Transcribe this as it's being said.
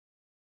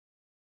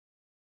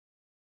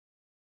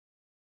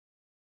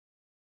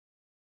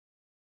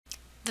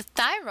The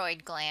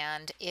thyroid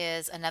gland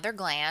is another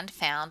gland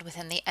found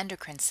within the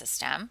endocrine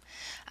system.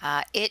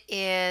 It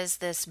is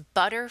this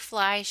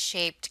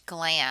butterfly-shaped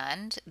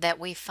gland that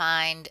we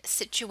find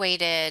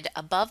situated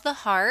above the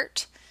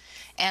heart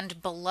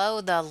and below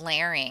the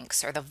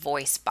larynx or the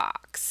voice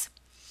box.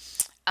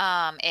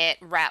 It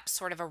wraps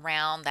sort of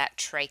around that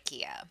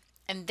trachea.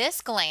 And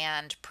this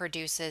gland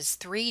produces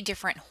three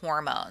different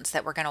hormones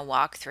that we're going to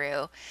walk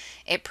through.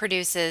 It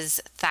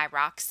produces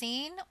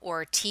thyroxine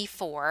or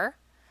T4,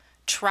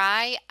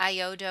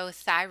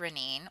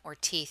 triiodothyronine or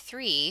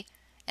T3,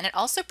 and it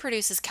also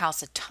produces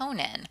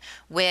calcitonin,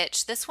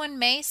 which this one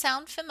may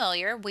sound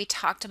familiar. We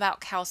talked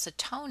about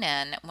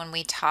calcitonin when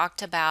we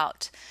talked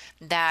about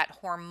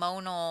that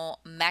hormonal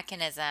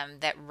mechanism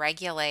that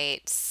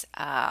regulates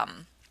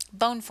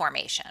bone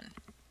formation.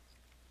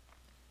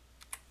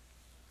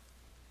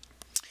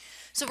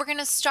 So we're going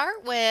to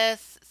start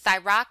with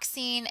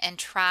thyroxine and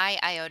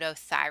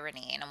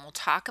triiodothyronine, and we'll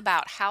talk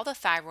about how the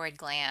thyroid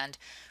gland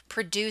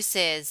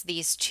produces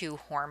these two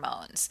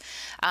hormones.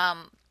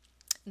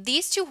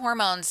 These two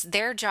hormones,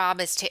 their job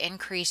is to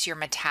increase your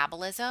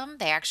metabolism.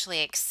 They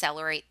actually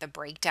accelerate the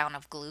breakdown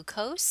of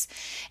glucose.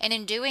 And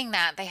in doing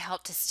that, they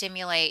help to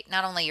stimulate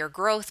not only your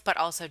growth, but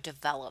also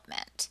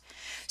development.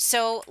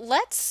 So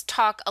let's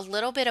talk a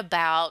little bit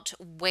about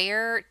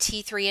where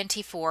T3 and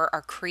T4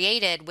 are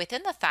created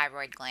within the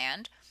thyroid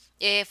gland.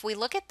 If we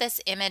look at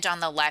this image on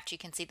the left, you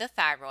can see the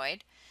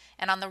thyroid.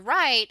 And on the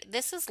right,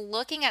 this is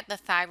looking at the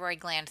thyroid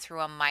gland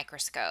through a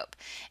microscope.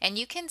 And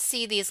you can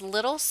see these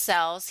little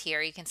cells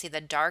here. You can see the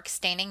dark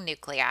staining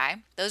nuclei.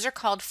 Those are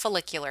called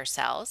follicular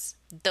cells.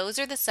 Those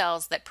are the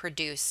cells that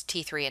produce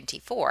T3 and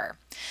T4.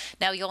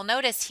 Now you'll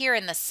notice here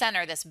in the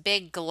center, this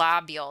big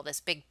globule, this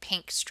big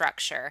pink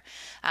structure.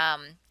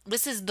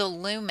 This is the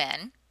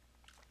lumen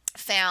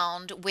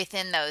found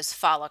within those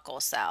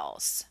follicle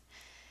cells.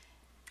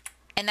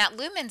 And that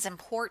lumen's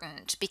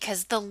important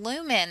because the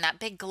lumen, that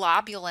big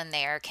globule in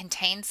there,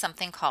 contains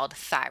something called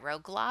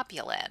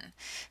thyroglobulin.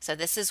 So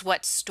this is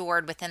what's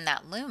stored within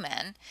that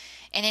lumen.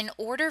 And in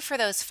order for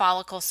those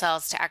follicle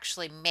cells to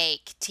actually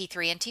make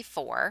T3 and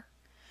T4,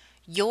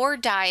 your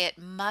diet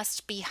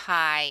must be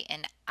high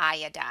in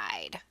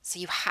iodide. So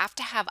you have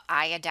to have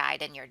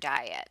iodide in your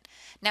diet.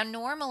 Now,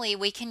 normally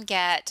we can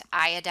get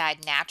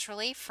iodide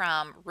naturally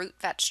from root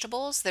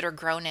vegetables that are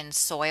grown in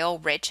soil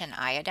rich in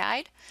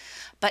iodide.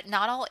 But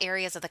not all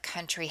areas of the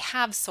country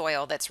have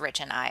soil that's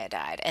rich in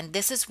iodide. And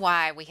this is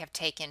why we have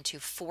taken to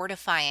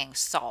fortifying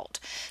salt.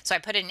 So I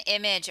put an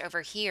image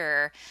over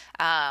here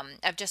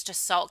of just a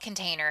salt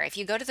container. If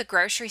you go to the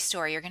grocery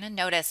store, you're going to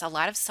notice a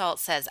lot of salt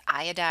says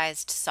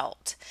iodized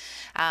salt.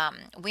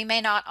 We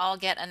may not all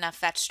get enough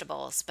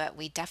vegetables, but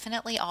we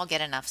definitely all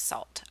get enough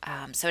salt.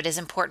 So it is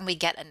important we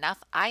get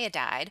enough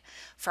iodide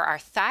for our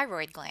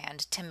thyroid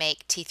gland to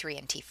make T3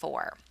 and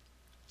T4.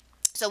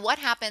 So what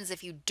happens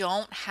if you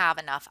don't have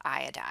enough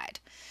iodide?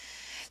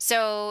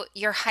 So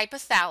your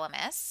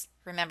hypothalamus,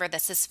 remember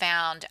this is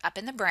found up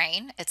in the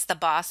brain, it's the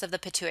boss of the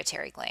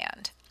pituitary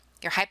gland.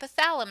 Your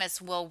hypothalamus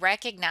will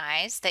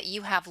recognize that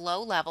you have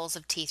low levels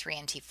of T3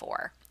 and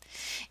T4,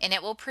 and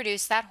it will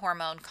produce that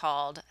hormone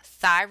called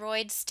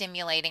thyroid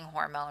stimulating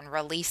hormone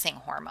releasing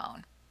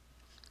hormone.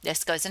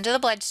 This goes into the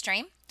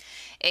bloodstream,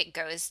 it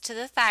goes to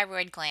the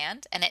thyroid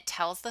gland, and it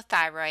tells the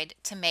thyroid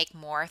to make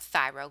more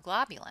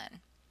thyroglobulin.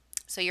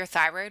 So your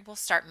thyroid will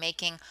start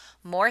making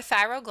more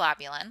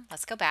thyroglobulin,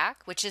 let's go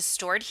back, which is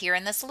stored here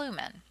in this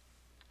lumen.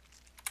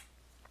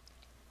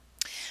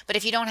 But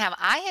if you don't have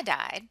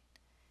iodide,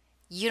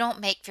 you don't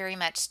make very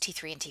much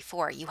T3 and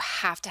T4. You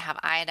have to have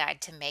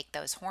iodide to make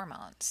those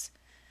hormones.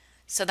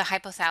 So the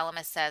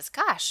hypothalamus says,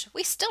 gosh,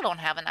 we still don't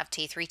have enough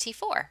T3,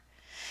 T4.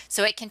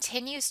 So it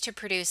continues to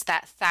produce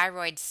that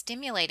thyroid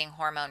stimulating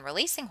hormone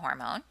releasing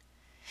hormone,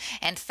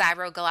 and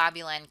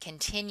thyroglobulin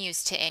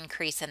continues to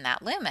increase in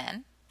that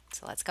lumen.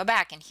 So let's go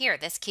back, and here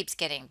this keeps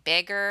getting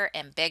bigger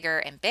and bigger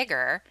and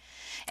bigger,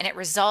 and it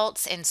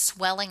results in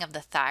swelling of the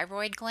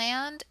thyroid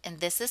gland, and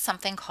this is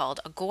something called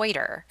a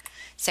goiter.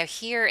 So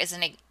here is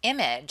an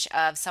image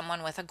of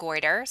someone with a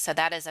goiter. So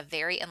that is a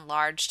very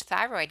enlarged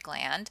thyroid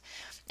gland,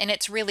 and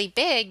it's really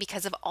big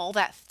because of all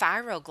that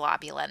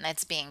thyroglobulin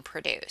that's being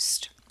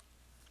produced.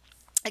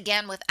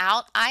 Again,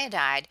 without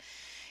iodide,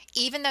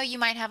 even though you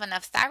might have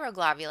enough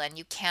thyroglobulin,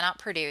 you cannot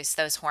produce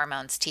those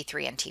hormones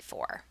T3 and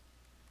T4.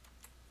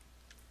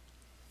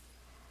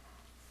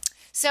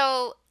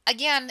 So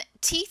again,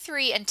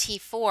 T3 and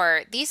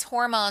T4, these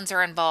hormones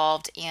are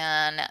involved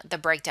in the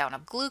breakdown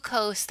of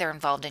glucose. They're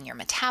involved in your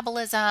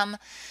metabolism.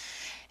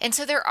 And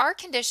so there are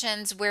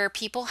conditions where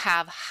people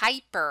have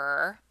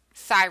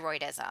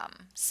hyperthyroidism.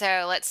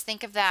 So let's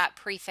think of that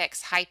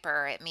prefix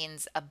hyper. It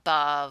means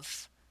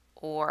above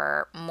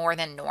or more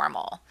than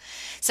normal.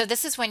 So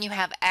this is when you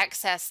have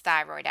excess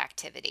thyroid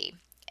activity.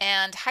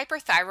 And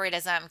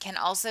hyperthyroidism can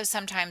also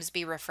sometimes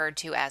be referred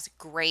to as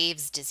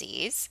Graves'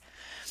 disease.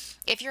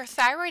 If your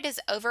thyroid is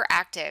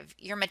overactive,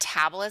 your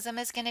metabolism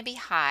is going to be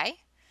high.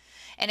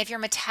 And if your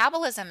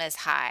metabolism is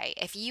high,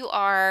 if you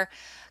are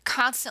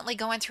constantly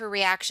going through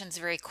reactions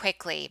very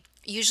quickly,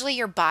 usually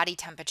your body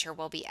temperature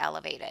will be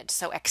elevated.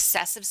 So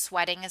excessive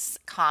sweating is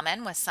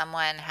common when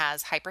someone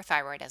has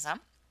hyperthyroidism.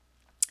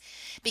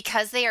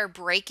 Because they are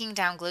breaking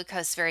down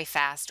glucose very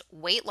fast,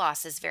 weight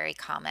loss is very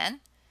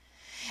common.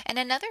 And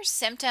another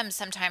symptom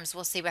sometimes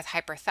we'll see with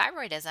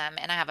hyperthyroidism,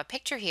 and I have a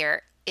picture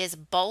here, is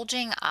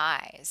bulging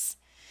eyes.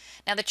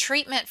 Now, the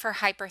treatment for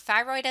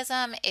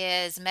hyperthyroidism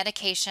is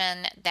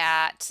medication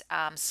that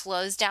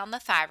slows down the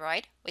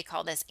thyroid. We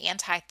call this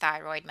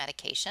anti-thyroid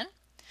medication.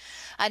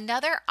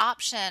 Another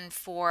option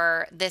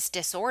for this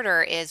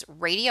disorder is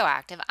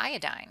radioactive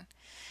iodine.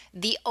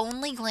 The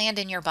only gland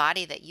in your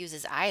body that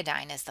uses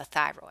iodine is the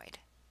thyroid.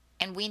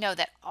 And we know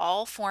that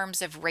all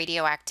forms of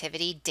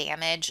radioactivity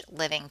damage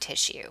living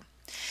tissue.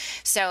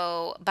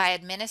 So by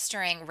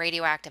administering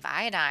radioactive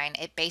iodine,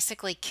 it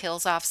basically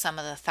kills off some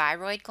of the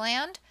thyroid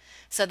gland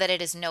so that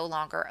it is no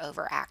longer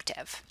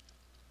overactive.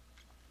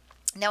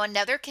 Now,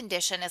 another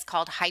condition is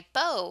called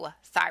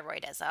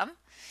hypothyroidism.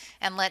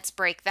 And let's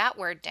break that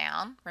word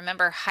down.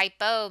 Remember,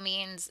 hypo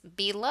means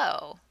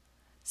below.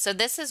 So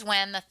this is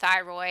when the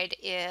thyroid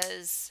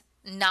is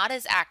not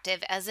as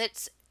active as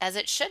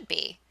it should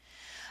be.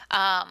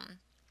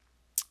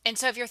 And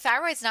so if your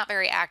thyroid's not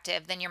very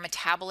active, then your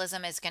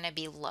metabolism is going to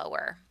be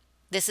lower.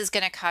 This is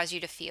going to cause you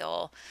to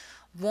feel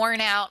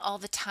worn out all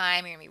the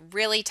time. You're going to be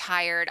really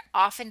tired.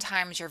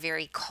 Oftentimes you're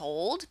very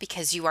cold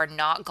because you are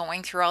not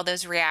going through all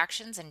those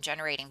reactions and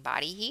generating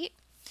body heat.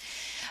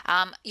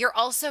 You're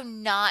also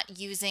not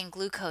using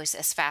glucose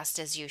as fast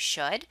as you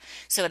should.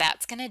 So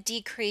that's going to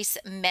decrease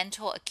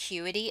mental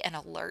acuity and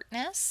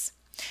alertness.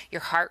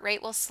 Your heart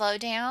rate will slow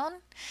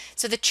down.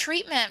 So the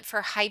treatment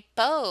for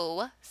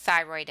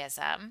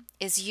hypothyroidism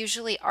is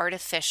usually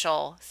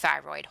artificial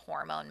thyroid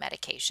hormone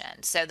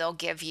medication. So they'll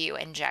give you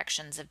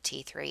injections of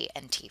T3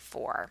 and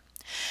T4.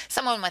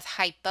 Someone with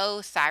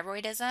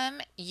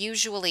hypothyroidism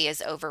usually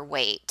is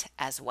overweight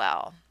as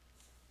well.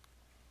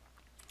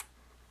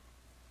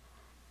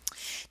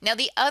 Now,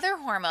 the other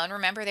hormone,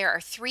 remember there are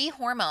 3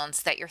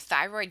 hormones that your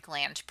thyroid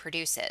gland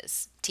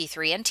produces,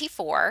 T3 and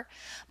T4,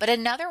 but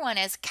another one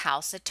is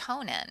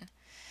calcitonin.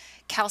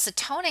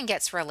 Calcitonin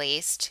gets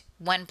released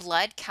when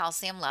blood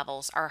calcium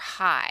levels are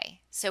high.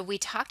 So we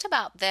talked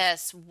about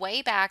this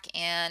way back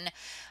in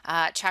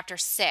chapter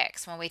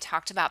 6 when we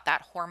talked about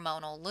that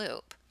hormonal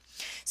loop.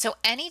 So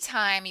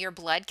anytime your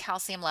blood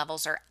calcium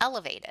levels are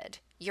elevated,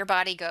 your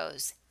body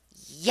goes,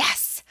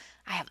 yes,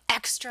 I have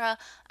extra,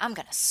 I'm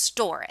going to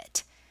store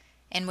it.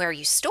 And where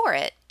you store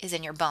it is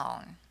in your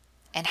bone.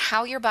 And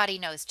how your body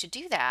knows to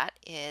do that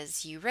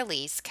is you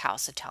release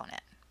calcitonin.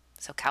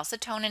 So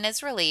calcitonin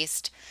is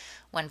released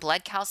when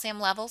blood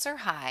calcium levels are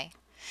high.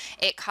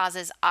 It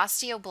causes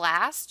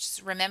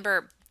osteoblasts.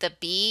 Remember the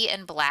B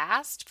in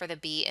blast for the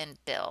B in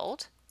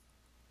build.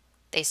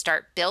 They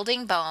start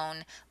building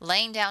bone,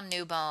 laying down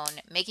new bone,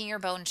 making your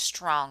bone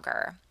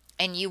stronger,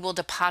 and you will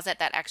deposit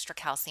that extra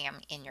calcium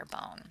in your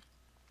bone.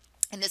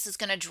 And this is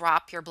going to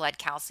drop your blood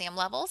calcium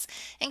levels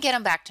and get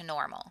them back to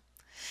normal.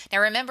 Now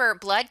remember,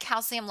 blood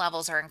calcium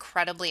levels are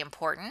incredibly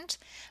important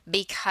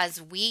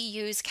because we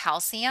use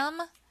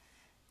calcium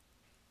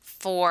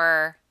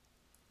for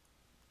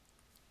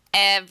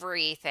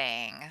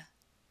everything.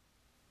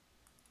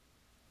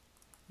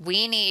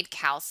 We need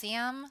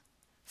calcium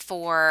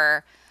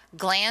for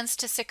glands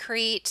to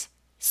secrete,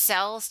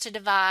 cells to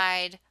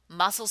divide,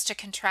 muscles to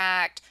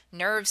contract,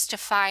 nerves to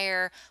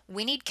fire.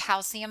 We need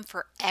calcium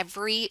for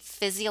every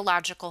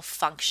physiological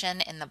function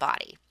in the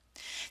body.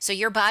 So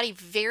your body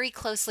very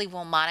closely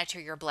will monitor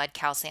your blood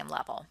calcium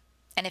level.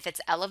 And if it's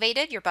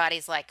elevated, your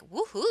body's like,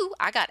 woohoo,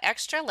 I got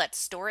extra, let's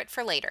store it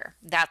for later.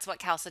 That's what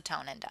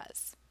calcitonin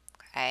does,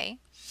 okay?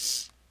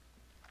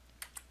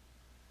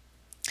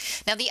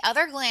 Now, the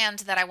other gland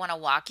that I want to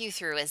walk you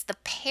through is the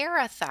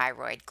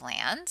parathyroid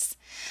glands.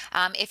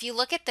 If you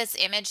look at this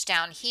image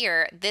down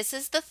here, this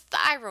is the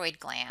thyroid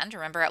gland.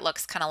 Remember, it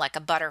looks kind of like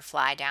a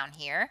butterfly down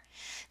here.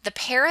 The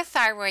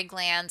parathyroid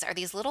glands are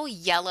these little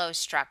yellow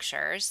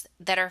structures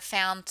that are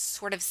found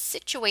sort of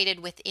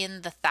situated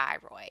within the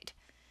thyroid.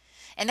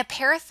 And the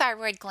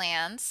parathyroid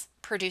glands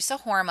produce a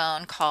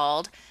hormone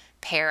called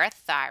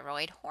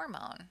parathyroid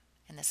hormone.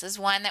 And this is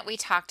one that we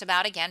talked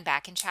about again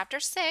back in chapter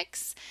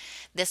 6.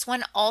 This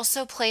one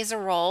also plays a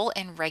role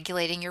in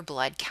regulating your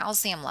blood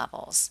calcium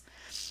levels.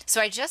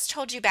 So I just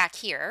told you back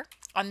here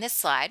on this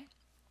slide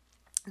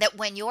that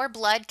when your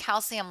blood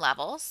calcium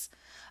levels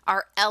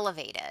are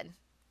elevated,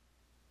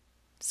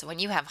 so when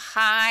you have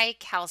high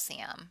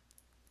calcium,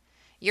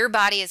 your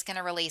body is going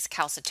to release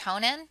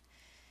calcitonin.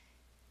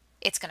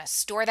 It's going to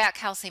store that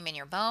calcium in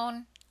your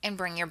bone and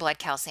bring your blood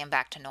calcium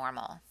back to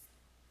normal.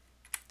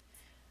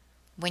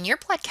 When your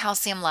blood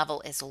calcium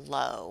level is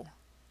low,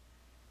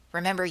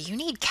 remember you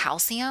need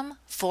calcium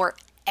for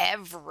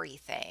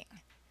everything.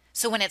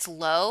 So when it's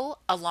low,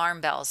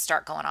 alarm bells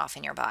start going off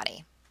in your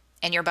body.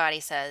 And your body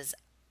says,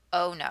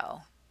 oh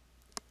no,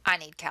 I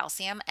need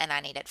calcium and I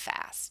need it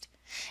fast.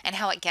 And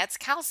how it gets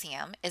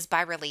calcium is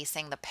by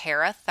releasing the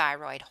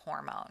parathyroid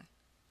hormone.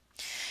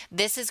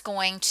 This is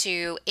going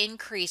to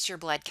increase your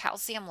blood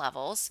calcium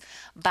levels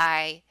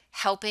by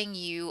helping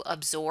you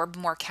absorb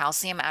more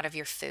calcium out of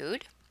your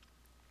food.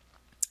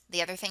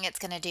 The other thing it's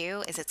going to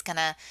do is it's going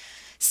to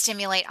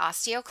stimulate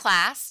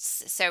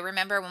osteoclasts. So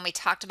remember when we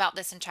talked about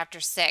this in chapter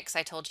 6,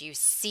 I told you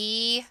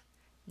C,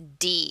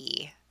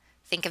 D.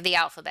 Think of the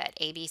alphabet,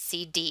 A, B,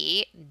 C,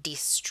 D,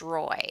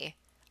 destroy.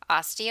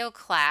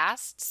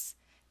 Osteoclasts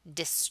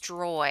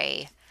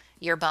destroy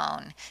your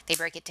bone. They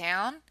break it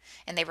down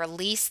and they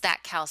release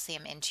that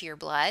calcium into your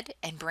blood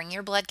and bring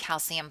your blood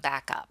calcium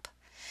back up.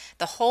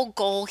 The whole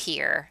goal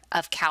here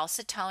of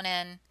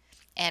calcitonin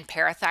and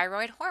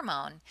parathyroid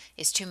hormone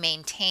is to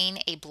maintain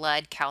a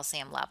blood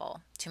calcium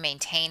level, to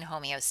maintain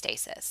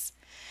homeostasis.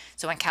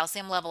 So when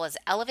calcium level is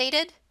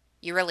elevated,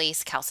 you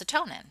release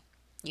calcitonin.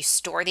 You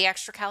store the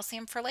extra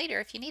calcium for later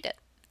if you need it.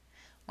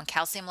 When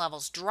calcium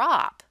levels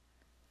drop,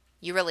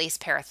 you release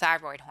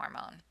parathyroid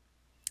hormone.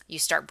 You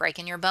start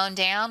breaking your bone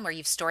down where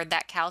you've stored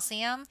that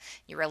calcium,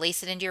 you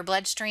release it into your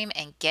bloodstream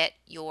and get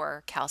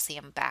your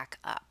calcium back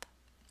up.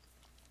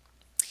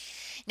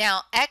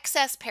 Now,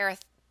 excess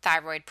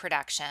parathyroid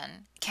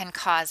production can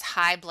cause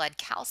high blood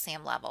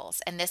calcium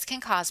levels, and this can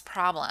cause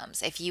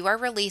problems. If you are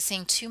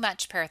releasing too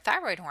much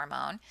parathyroid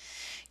hormone,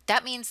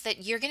 that means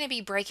that you're going to be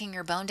breaking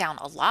your bone down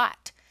a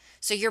lot.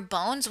 So your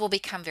bones will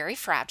become very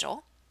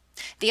fragile.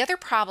 The other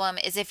problem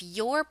is if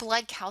your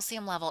blood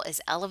calcium level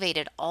is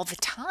elevated all the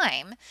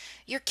time,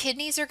 your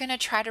kidneys are going to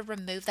try to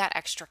remove that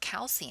extra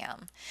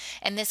calcium,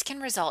 and this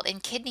can result in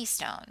kidney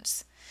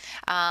stones.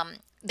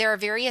 There are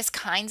various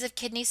kinds of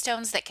kidney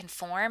stones that can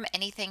form,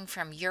 anything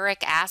from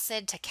uric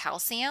acid to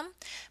calcium,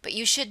 but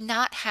you should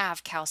not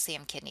have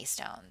calcium kidney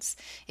stones.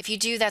 If you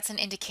do, that's an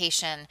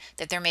indication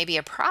that there may be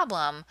a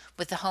problem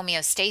with the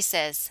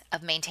homeostasis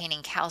of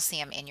maintaining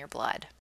calcium in your blood.